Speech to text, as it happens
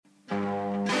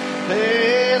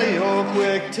Paleo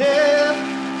Quick Tip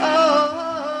of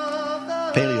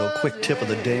the Paleo Quick Tip of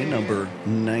the Day, number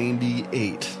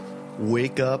 98.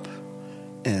 Wake up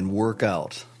and work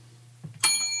out.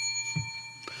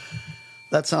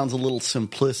 That sounds a little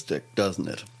simplistic, doesn't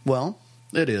it? Well,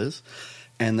 it is,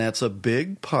 and that's a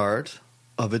big part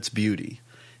of its beauty.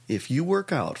 If you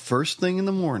work out first thing in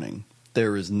the morning,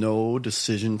 there is no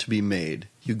decision to be made.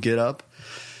 You get up,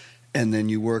 and then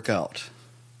you work out.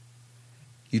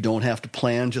 You don't have to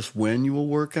plan just when you will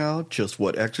work out, just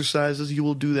what exercises you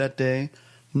will do that day.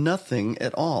 Nothing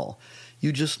at all.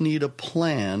 You just need a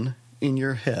plan in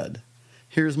your head.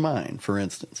 Here's mine, for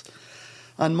instance.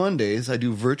 On Mondays, I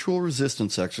do virtual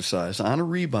resistance exercise on a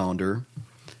rebounder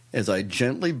as I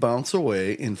gently bounce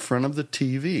away in front of the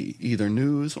TV, either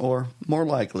news or, more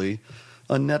likely,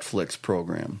 a Netflix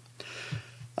program.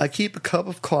 I keep a cup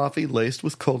of coffee laced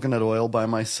with coconut oil by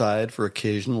my side for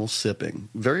occasional sipping.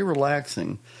 Very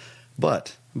relaxing,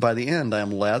 but by the end I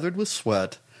am lathered with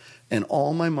sweat and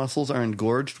all my muscles are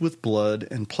engorged with blood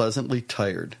and pleasantly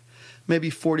tired. Maybe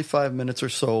 45 minutes or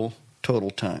so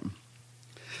total time.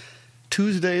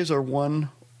 Tuesdays are one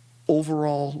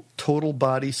overall total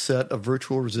body set of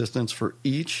virtual resistance for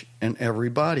each and every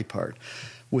body part,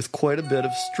 with quite a bit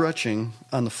of stretching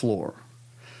on the floor.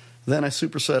 Then I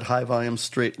superset high-volume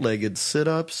straight-legged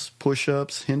sit-ups,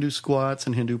 push-ups, Hindu squats,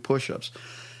 and Hindu push-ups.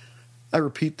 I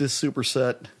repeat this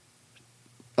superset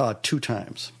 2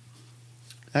 times.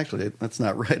 Actually, that's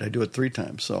not right. I do it 3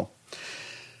 times. So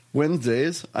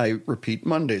Wednesdays, I repeat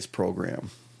Monday's program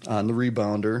on the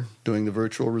rebounder doing the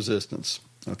virtual resistance.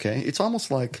 Okay? It's almost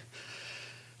like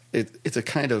it's a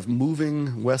kind of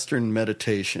moving Western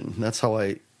meditation. That's how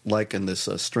I liken this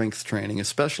strength training,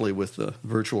 especially with the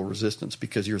virtual resistance,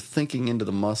 because you're thinking into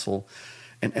the muscle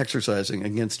and exercising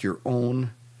against your own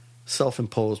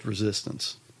self-imposed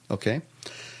resistance. Okay?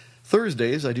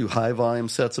 Thursdays, I do high-volume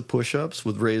sets of push-ups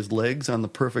with raised legs on the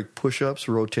perfect push-ups,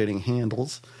 rotating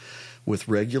handles with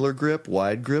regular grip,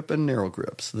 wide grip, and narrow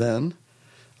grips. Then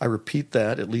I repeat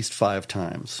that at least 5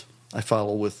 times. I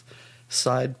follow with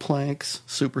side planks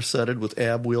supersetted with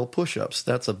ab wheel push-ups.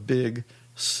 That's a big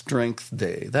strength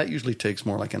day. That usually takes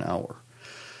more like an hour.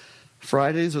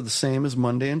 Fridays are the same as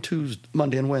Monday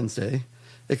and Wednesday,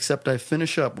 except I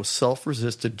finish up with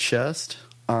self-resisted chest,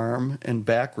 arm, and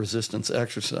back resistance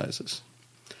exercises.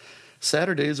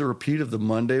 Saturdays are a repeat of the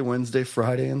Monday, Wednesday,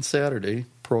 Friday, and Saturday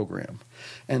program.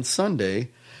 And Sunday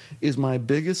is my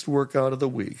biggest workout of the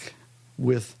week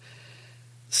with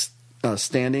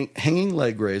hanging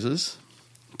leg raises,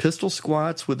 pistol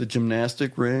squats with the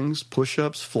gymnastic rings,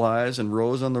 push-ups, flies, and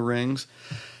rows on the rings,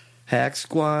 hack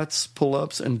squats,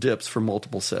 pull-ups, and dips for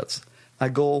multiple sets. I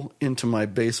go into my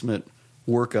basement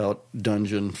workout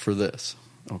dungeon for this,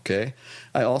 okay?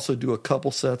 I also do a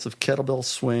couple sets of kettlebell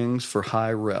swings for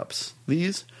high reps.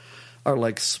 These are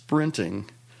like sprinting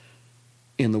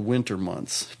in the winter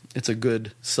months. It's a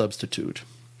good substitute.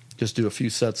 Just do a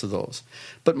few sets of those.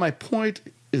 But my point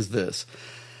is this.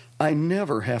 I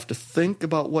never have to think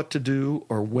about what to do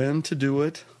or when to do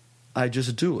it. I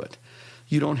just do it.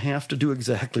 You don't have to do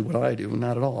exactly what I do,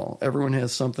 not at all. Everyone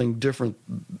has something different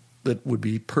that would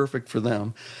be perfect for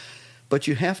them. But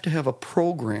you have to have a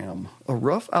program, a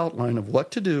rough outline of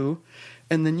what to do,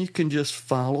 and then you can just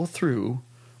follow through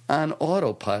on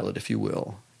autopilot, if you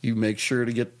will. You make sure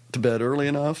to get to bed early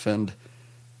enough, and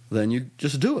then you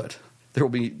just do it. There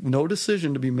will be no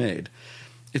decision to be made.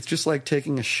 It's just like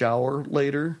taking a shower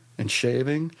later and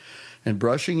shaving and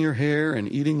brushing your hair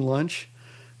and eating lunch.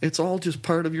 It's all just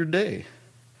part of your day.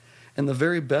 And the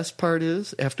very best part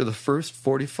is, after the first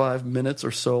 45 minutes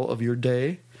or so of your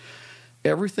day,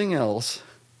 everything else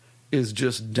is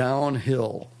just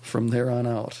downhill from there on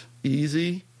out.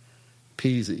 Easy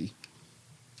peasy.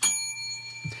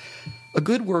 A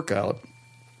good workout,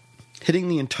 hitting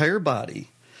the entire body,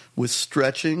 with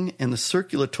stretching and the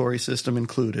circulatory system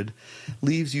included,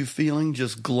 leaves you feeling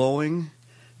just glowing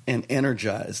and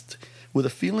energized, with a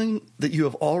feeling that you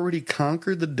have already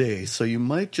conquered the day, so you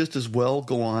might just as well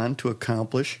go on to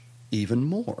accomplish even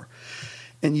more.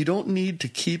 And you don't need to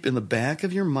keep in the back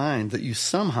of your mind that you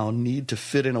somehow need to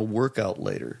fit in a workout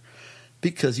later,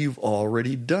 because you've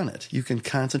already done it. You can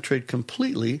concentrate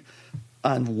completely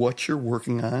on what you're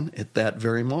working on at that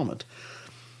very moment.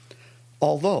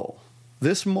 Although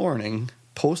this morning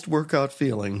post-workout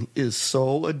feeling is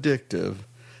so addictive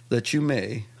that you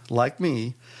may, like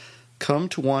me, come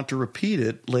to want to repeat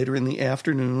it later in the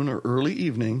afternoon or early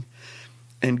evening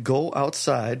and go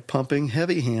outside pumping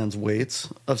heavy hands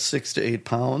weights of 6 to 8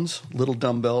 pounds, little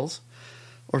dumbbells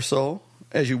or so,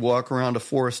 as you walk around a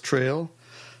forest trail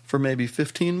for maybe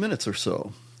 15 minutes or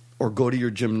so. Or go to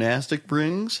your gymnastic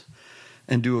rings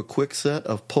and do a quick set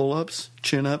of pull-ups,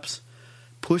 chin-ups,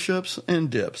 push-ups, and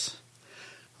dips.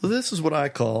 This is what I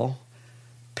call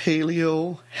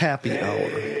Paleo Happy Hour.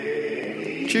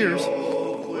 Cheers.